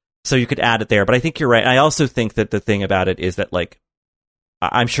 So you could add it there, but I think you're right. I also think that the thing about it is that like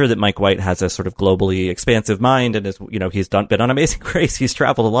I'm sure that Mike White has a sort of globally expansive mind and is, you know, he's been on Amazing Grace. He's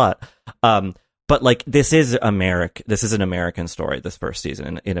traveled a lot. But like, this is an American story, this first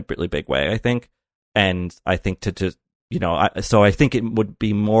season in a really big way, I think. And I think to you know, so I think it would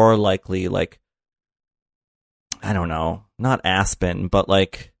be more likely like, I don't know, not Aspen, but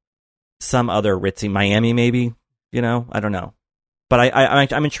like some other ritzy Miami, maybe, you know, I don't know. But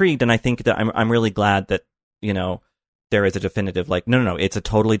I'm intrigued. And I think that I'm really glad that, you know, there is a definitive, like, no, it's a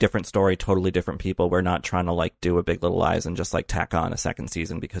totally different story, totally different people. We're not trying to, like, do a Big Little Lies and just, like, tack on a second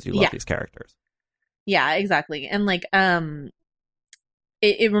season because you love these characters. Yeah, exactly. And, like,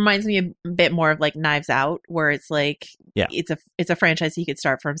 it reminds me a bit more of, like, Knives Out, where it's, like, it's a franchise he could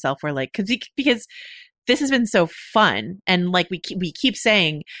start for himself, where, like, because this has been so fun. And, like, we keep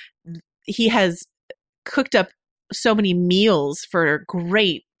saying he has cooked up so many meals for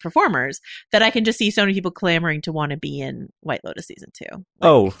great performers that I can just see so many people clamoring to want to be in White Lotus season 2.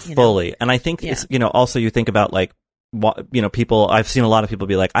 Like, fully. And I think it's, also you think about, like, people, I've seen a lot of people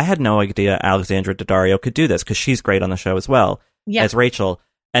be like, I had no idea Alexandra Daddario could do this because she's great on the show as well as Rachel.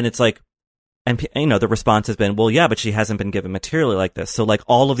 And it's like, and the response has been, well, yeah, but she hasn't been given material like this. So, like,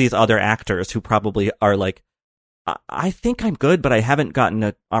 all of these other actors who probably are like, I think I'm good, but I haven't gotten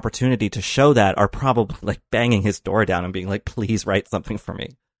an opportunity to show that, are probably, like, banging his door down and being like, please write something for me.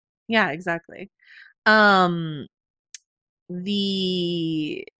 Yeah, exactly. I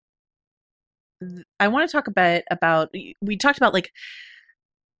want to talk a bit about, we talked about, like,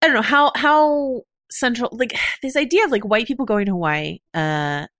 I don't know how central, like, this idea of, like, white people going to Hawaii,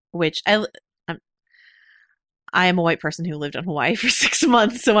 which I am a white person who lived in Hawaii for 6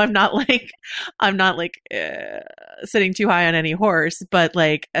 months, so I'm not sitting too high on any horse, but,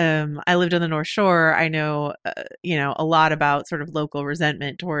 like, I lived on the North Shore. I know, a lot about sort of local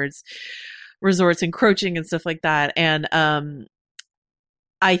resentment towards resorts encroaching and stuff like that. And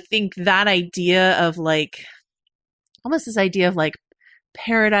I think that idea of, like, almost this idea of, like,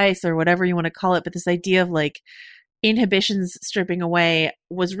 paradise or whatever you want to call it, but this idea of, like, inhibitions stripping away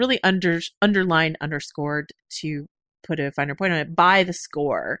was really underscored, to put a finer point on it, by the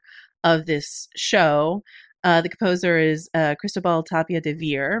score of this show. The composer is Cristobal Tapia de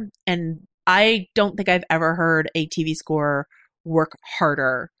Veer, and I don't think I've ever heard a TV score work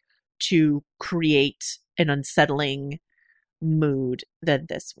harder to create an unsettling mood than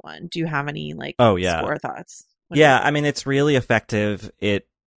this one. Do you have any, like, score thoughts? I mean, it's really effective. It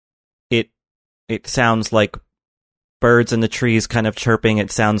sounds like birds in the trees kind of chirping. It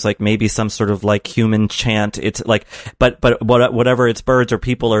sounds like maybe some sort of, like, human chant. It's like, but whatever, it's birds or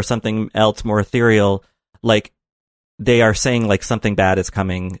people or something else more ethereal, like, they are saying, like, something bad is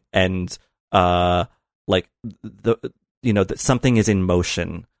coming, and like, that something is in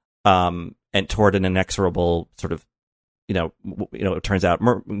motion, and toward an inexorable sort of, it turns out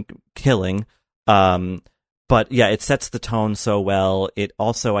killing. But yeah, it sets the tone so well. It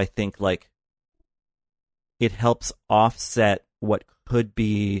also, I think, like, it helps offset what could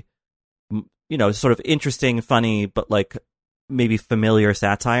be, sort of interesting, funny, but, like, maybe familiar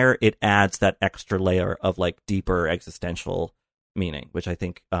satire. It adds that extra layer of, like, deeper existential meaning, which I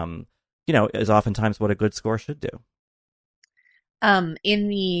think, is oftentimes what a good score should do.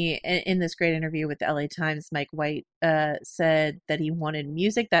 In this great interview with the LA Times, Mike White said that he wanted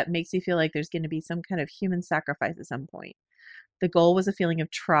music that makes you feel like there's going to be some kind of human sacrifice at some point. The goal was a feeling of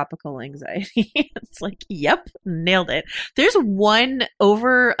tropical anxiety. It's like, yep, nailed it. There's one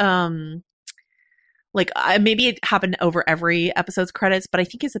over, maybe it happened over every episode's credits, but I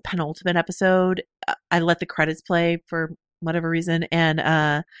think it's a penultimate episode. I let the credits play for whatever reason,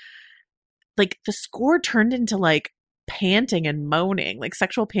 and like, the score turned into, like, panting and moaning, like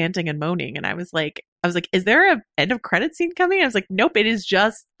sexual panting and moaning, and I was like, is there a end of credit scene coming? I was like, nope, that's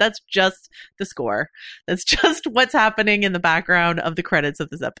just the score. That's just what's happening in the background of the credits of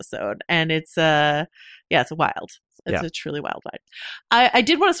this episode. And it's it's wild. It's a truly wild vibe. I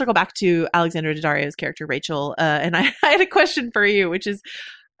did want to circle back to Alexandra Daddario's character Rachel, and I had a question for you, which is,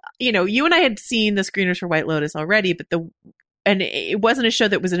 you and I had seen the screeners for White Lotus already, but it wasn't a show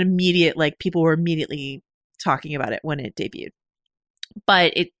that was an immediate, like, people were immediately talking about it when it debuted,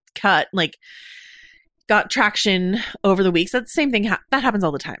 but it got traction over the weeks. That's the same thing that happens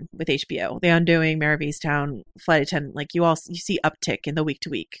all the time with HBO. The Undoing, Mare of Easttown, Flight Attendant, like, you see uptick in the week to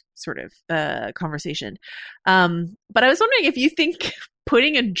week sort of conversation. But I was wondering if you think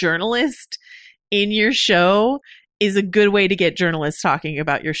putting a journalist in your show is a good way to get journalists talking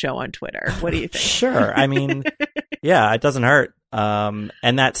about your show on Twitter. What do you think? Sure. I mean, yeah, it doesn't hurt. And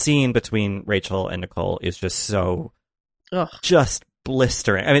that scene between Rachel and Nicole is just so just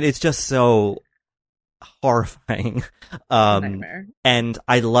blistering. I mean, it's just so horrifying. And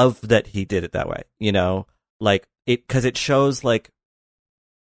I love that he did it that way, like, because it shows, like,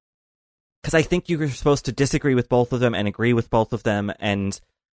 because I think you're supposed to disagree with both of them and agree with both of them, and,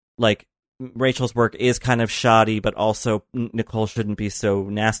 like, Rachel's work is kind of shoddy, but also Nicole shouldn't be so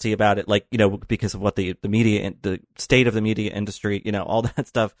nasty about it, like, because of what the media, the state of the media industry, all that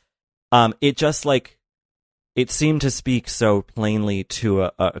stuff. It just, like, it seemed to speak so plainly to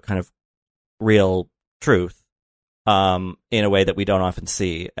a kind of real truth in a way that we don't often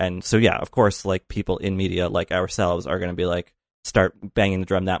see. And so, yeah, of course, like people in media like ourselves are going to be like, start banging the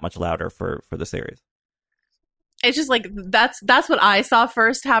drum that much louder for the series. It's just like that's what I saw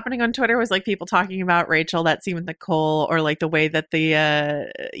first happening on Twitter, was like people talking about Rachel, that scene with Nicole, or like the way that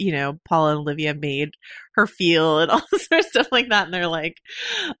the Paula and Olivia made her feel and all sort of stuff like that. And they're like,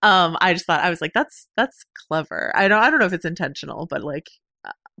 I just thought, I was like, that's clever. I don't know if it's intentional, but like,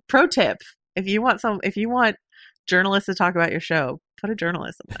 pro tip: if you want journalists to talk about your show, put a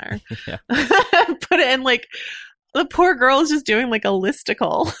journalist in there. Put it in, like, the poor girl is just doing like a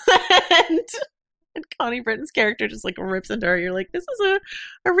listicle and Connie Britton's character just like rips into her. You're like, this is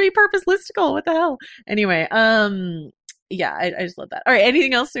a repurposed listicle. What the hell? Anyway, yeah, I just love that. All right,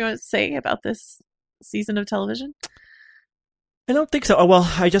 anything else you want to say about this season of television? I don't think so. Oh, well,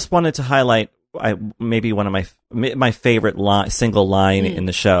 I just wanted to highlight maybe one of my favorite single line in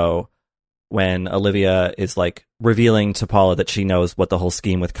the show, when Olivia is like revealing to Paula that she knows what the whole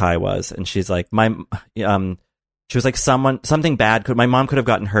scheme with Kai was, and she's like, she was like, something bad my mom could have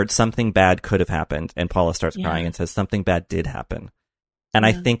gotten hurt, something bad could have happened. And Paula starts crying and says, something bad did happen. And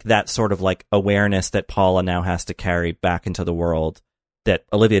I think that sort of like awareness that Paula now has to carry back into the world that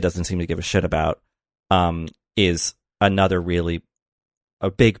Olivia doesn't seem to give a shit about, is another really a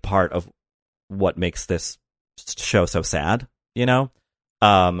big part of what makes this show so sad,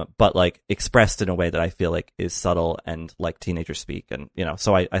 but like expressed in a way that I feel like is subtle and like teenagers speak. And,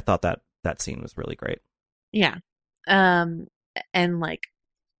 so I thought that scene was really great. Yeah. And like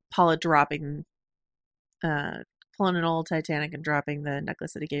Paula pulling an old Titanic and dropping the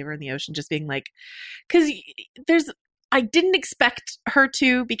necklace that he gave her in the ocean, just being like, because I didn't expect her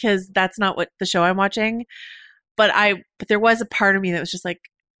to, because that's not what the show I'm watching, but there was a part of me that was just like,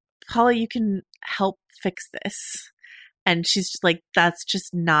 Paula, you can help fix this. And she's just like, that's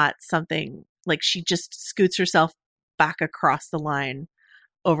just not something, like, she just scoots herself back across the line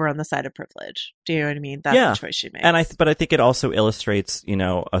over on the side of privilege. Do you know what I mean? That's the choice she makes. And but I think it also illustrates,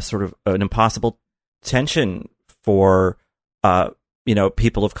 a sort of an impossible tension for,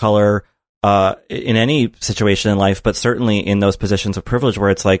 people of color, in any situation in life, but certainly in those positions of privilege where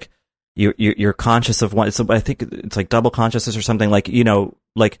it's like, you're conscious of one. So I think it's like double consciousness or something, like,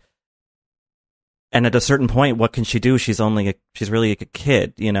 and at a certain point, what can she do? She's really a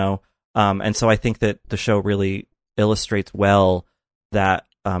kid, and so I think that the show really illustrates well that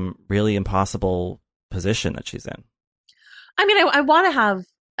really impossible position that she's in. I mean, I want to have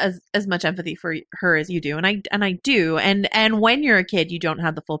as much empathy for her as you do, and I do, and when you're a kid, you don't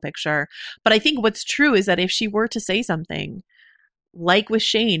have the full picture. But I think what's true is that if she were to say something, like with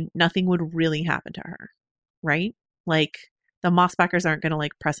Shane, nothing would really happen to her, right? Like, the Mossbackers aren't going to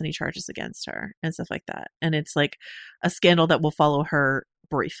like press any charges against her and stuff like that, and it's like a scandal that will follow her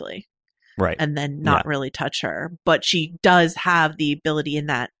briefly. Right. And then not really touch her. But she does have the ability in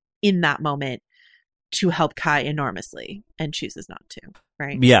that moment to help Kai enormously, and chooses not to.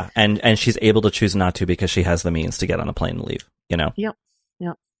 Right. Yeah. And she's able to choose not to because she has the means to get on a plane and leave, Yep.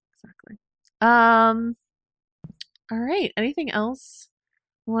 Exactly. All right. Anything else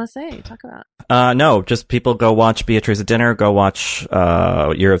you want to say? Talk about? No, just people go watch Beatrice at Dinner, go watch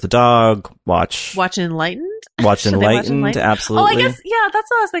Year of the Dog, watch Enlightened. Watch Enlightened, absolutely. Oh, I guess, that's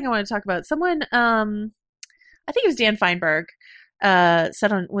the last thing I want to talk about. Someone, I think it was Dan Feinberg,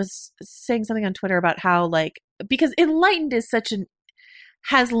 was saying something on Twitter about how, like, because Enlightened is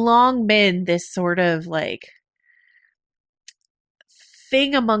has long been this sort of like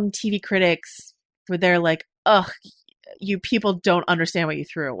thing among TV critics where they're like, ugh, you people don't understand what you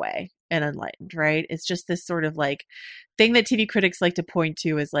threw away in Enlightened, right? It's just this sort of like thing that TV critics like to point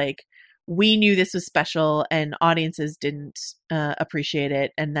to as like, we knew this was special and audiences didn't appreciate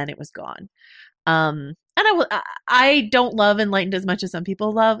it, and then it was gone. And I don't love Enlightened as much as some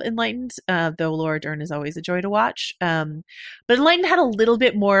people love Enlightened, though Laura Dern is always a joy to watch. But Enlightened had a little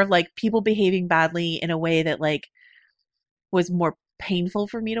bit more of like people behaving badly in a way that like was more painful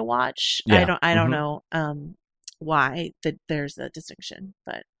for me to watch. Yeah. I don't know why that there's a distinction,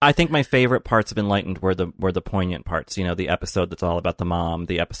 but I think my favorite parts of Enlightened were the poignant parts. The episode that's all about the mom,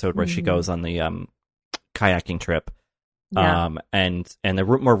 the episode where she goes on the kayaking trip, and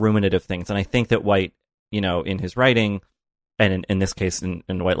the more ruminative things. And I think that White, in his writing, and in this case in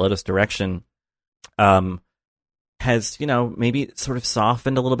White Lotus direction, has maybe sort of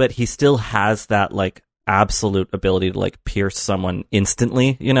softened a little bit. He still has that like absolute ability to like pierce someone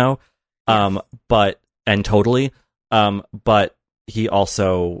instantly, but he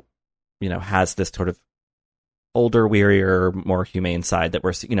also, has this sort of older, wearier, more humane side that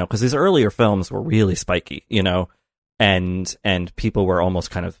we're, because his earlier films were really spiky, and people were almost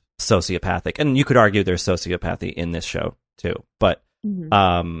kind of sociopathic, and you could argue there's sociopathy in this show too. But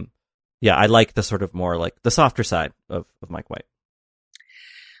yeah, I like the sort of more like the softer side of Mike White.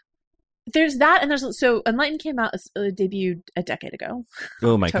 There's that, and there's so Enlightened came out, debuted a decade ago.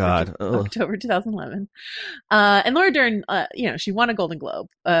 Oh my God, October 2011. And Laura Dern, she won a Golden Globe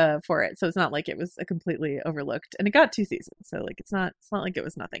for it, so it's not like it was a completely overlooked. And it got 2 seasons, so like it's not like it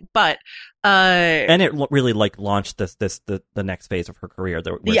was nothing. But and it really like launched the next phase of her career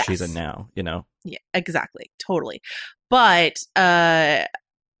where she's in now. Yeah, exactly, totally. But I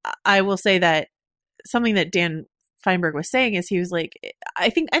will say that something that Dan Feinberg was saying is he was like,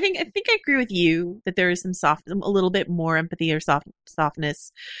 I think I agree with you that there is a little bit more empathy or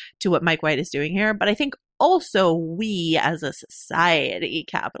softness to what Mike White is doing here. But I think also we as a society,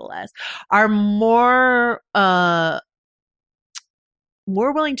 capital S, are more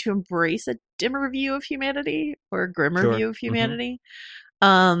willing to embrace a dimmer view of humanity or a grimmer view of humanity.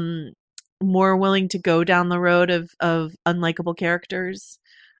 More willing to go down the road of unlikable characters.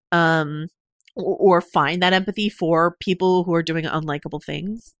 Or find that empathy for people who are doing unlikable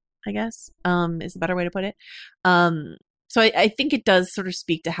things, I guess, is a better way to put it. So I think it does sort of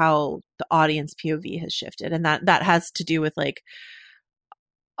speak to how the audience POV has shifted. And that has to do with like,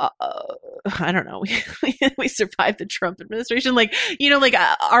 I don't know, we survived the Trump administration. Like, like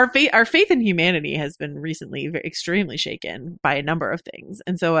our faith in humanity has been recently extremely shaken by a number of things.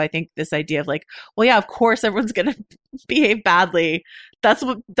 And so I think this idea of like, well, yeah, of course everyone's going to behave badly. That's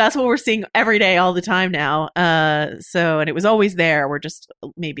what we're seeing every day, all the time now. And it was always there. We're just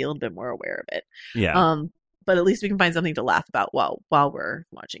maybe a little bit more aware of it. Yeah. But at least we can find something to laugh about while we're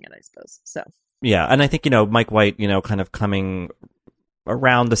watching it, I suppose. So. Yeah. And I think, Mike White, kind of coming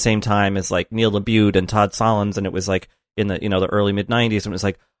around the same time as like Neil LaBute and Todd Solondz, and it was like in the the early mid 90s, and it was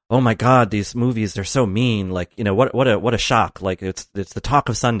like, oh my God, these movies, they're so mean, like what a shock, like it's the talk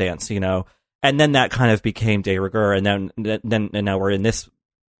of Sundance, and then that kind of became de rigueur, and then now we're in this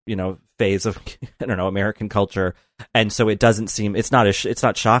phase of I don't know, American culture, and so it doesn't seem, it's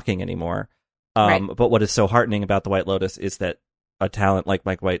not shocking anymore. Right. But what is so heartening about The White Lotus is that a talent like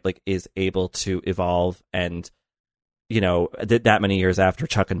Mike White like is able to evolve, and that many years after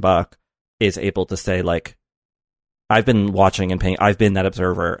Chuck and Buck is able to say, like, I've been watching and paying, I've been that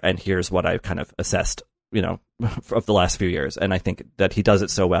observer, and here's what I've kind of assessed, of the last few years. And I think that he does it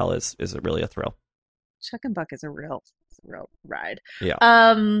so well is really a thrill. Chuck and Buck is a real ride. Yeah.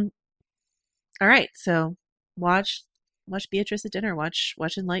 All right. So watch Beatrice at dinner, watch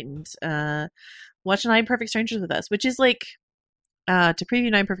Enlightened, watch Nine Perfect Strangers with us, which is like, to preview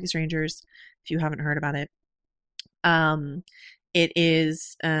Nine Perfect Strangers, if you haven't heard about it. It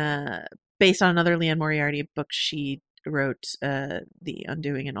is based on another Liane Moriarty book she wrote, The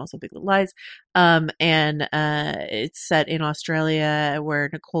Undoing and also Big Little Lies. And it's set in Australia, where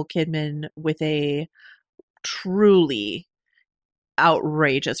Nicole Kidman, with a truly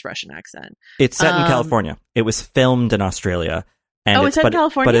outrageous Russian accent. It's set in California. It was filmed in Australia. And it's set in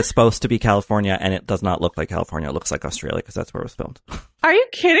California? But it's supposed to be California, and it does not look like California. It looks like Australia, because that's where it was filmed. Are you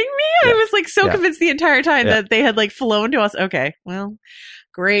kidding me? Yeah. I was like so convinced the entire time that they had like flown to us. Okay, well,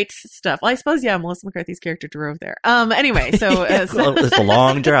 great stuff. Well, I suppose, Melissa McCarthy's character drove there. Anyway, so it's a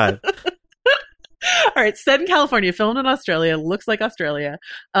long drive. All right, set in California, filmed in Australia, looks like Australia.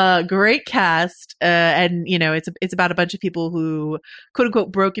 Great cast, and it's about a bunch of people who, quote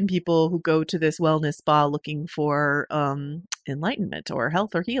unquote, broken people who go to this wellness spa looking for enlightenment or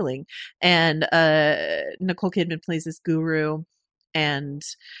health or healing. And Nicole Kidman plays this guru, and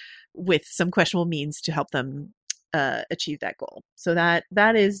with some questionable means to help them achieve that goal. So that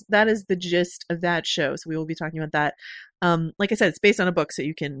is the gist of that show. So we will be talking about that. Like I said, it's based on a book, so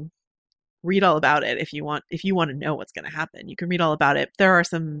you can read all about it if you want to know what's going to happen. You can read all about it. There are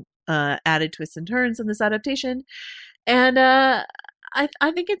some added twists and turns in this adaptation, and I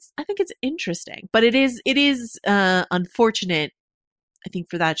think it's interesting, but it is unfortunate, I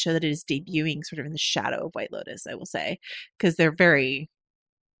think, for that show that it is debuting sort of in the shadow of White Lotus, I will say, because they're fairly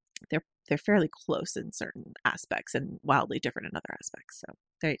close in certain aspects and wildly different in other aspects. So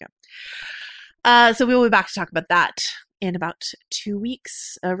there you go. So we will be back to talk about that in about 2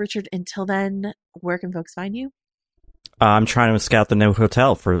 weeks. Richard, until then, where can folks find you? I'm trying to scout the new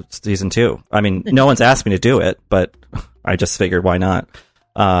hotel for season 2. I mean, no one's asked me to do it, but I just figured, why not?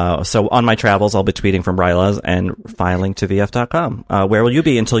 So on my travels, I'll be tweeting from Ryla's and filing to VF.com. Where will you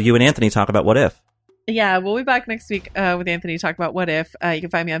be until you and Anthony talk about What If? Yeah, we'll be back next week with Anthony to talk about What If. You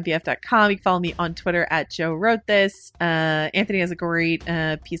can find me on VF.com. You can follow me on Twitter at Joe Wrote This. Anthony has a great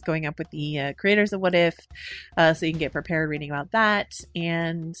piece going up with the creators of What If, so you can get prepared reading about that.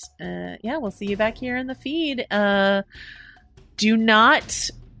 And we'll see you back here in the feed. Do not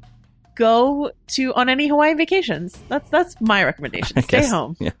go on any Hawaii vacations. That's my recommendation. Stay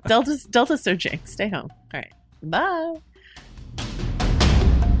home. Yeah. Delta surging. Stay home. All right. Bye.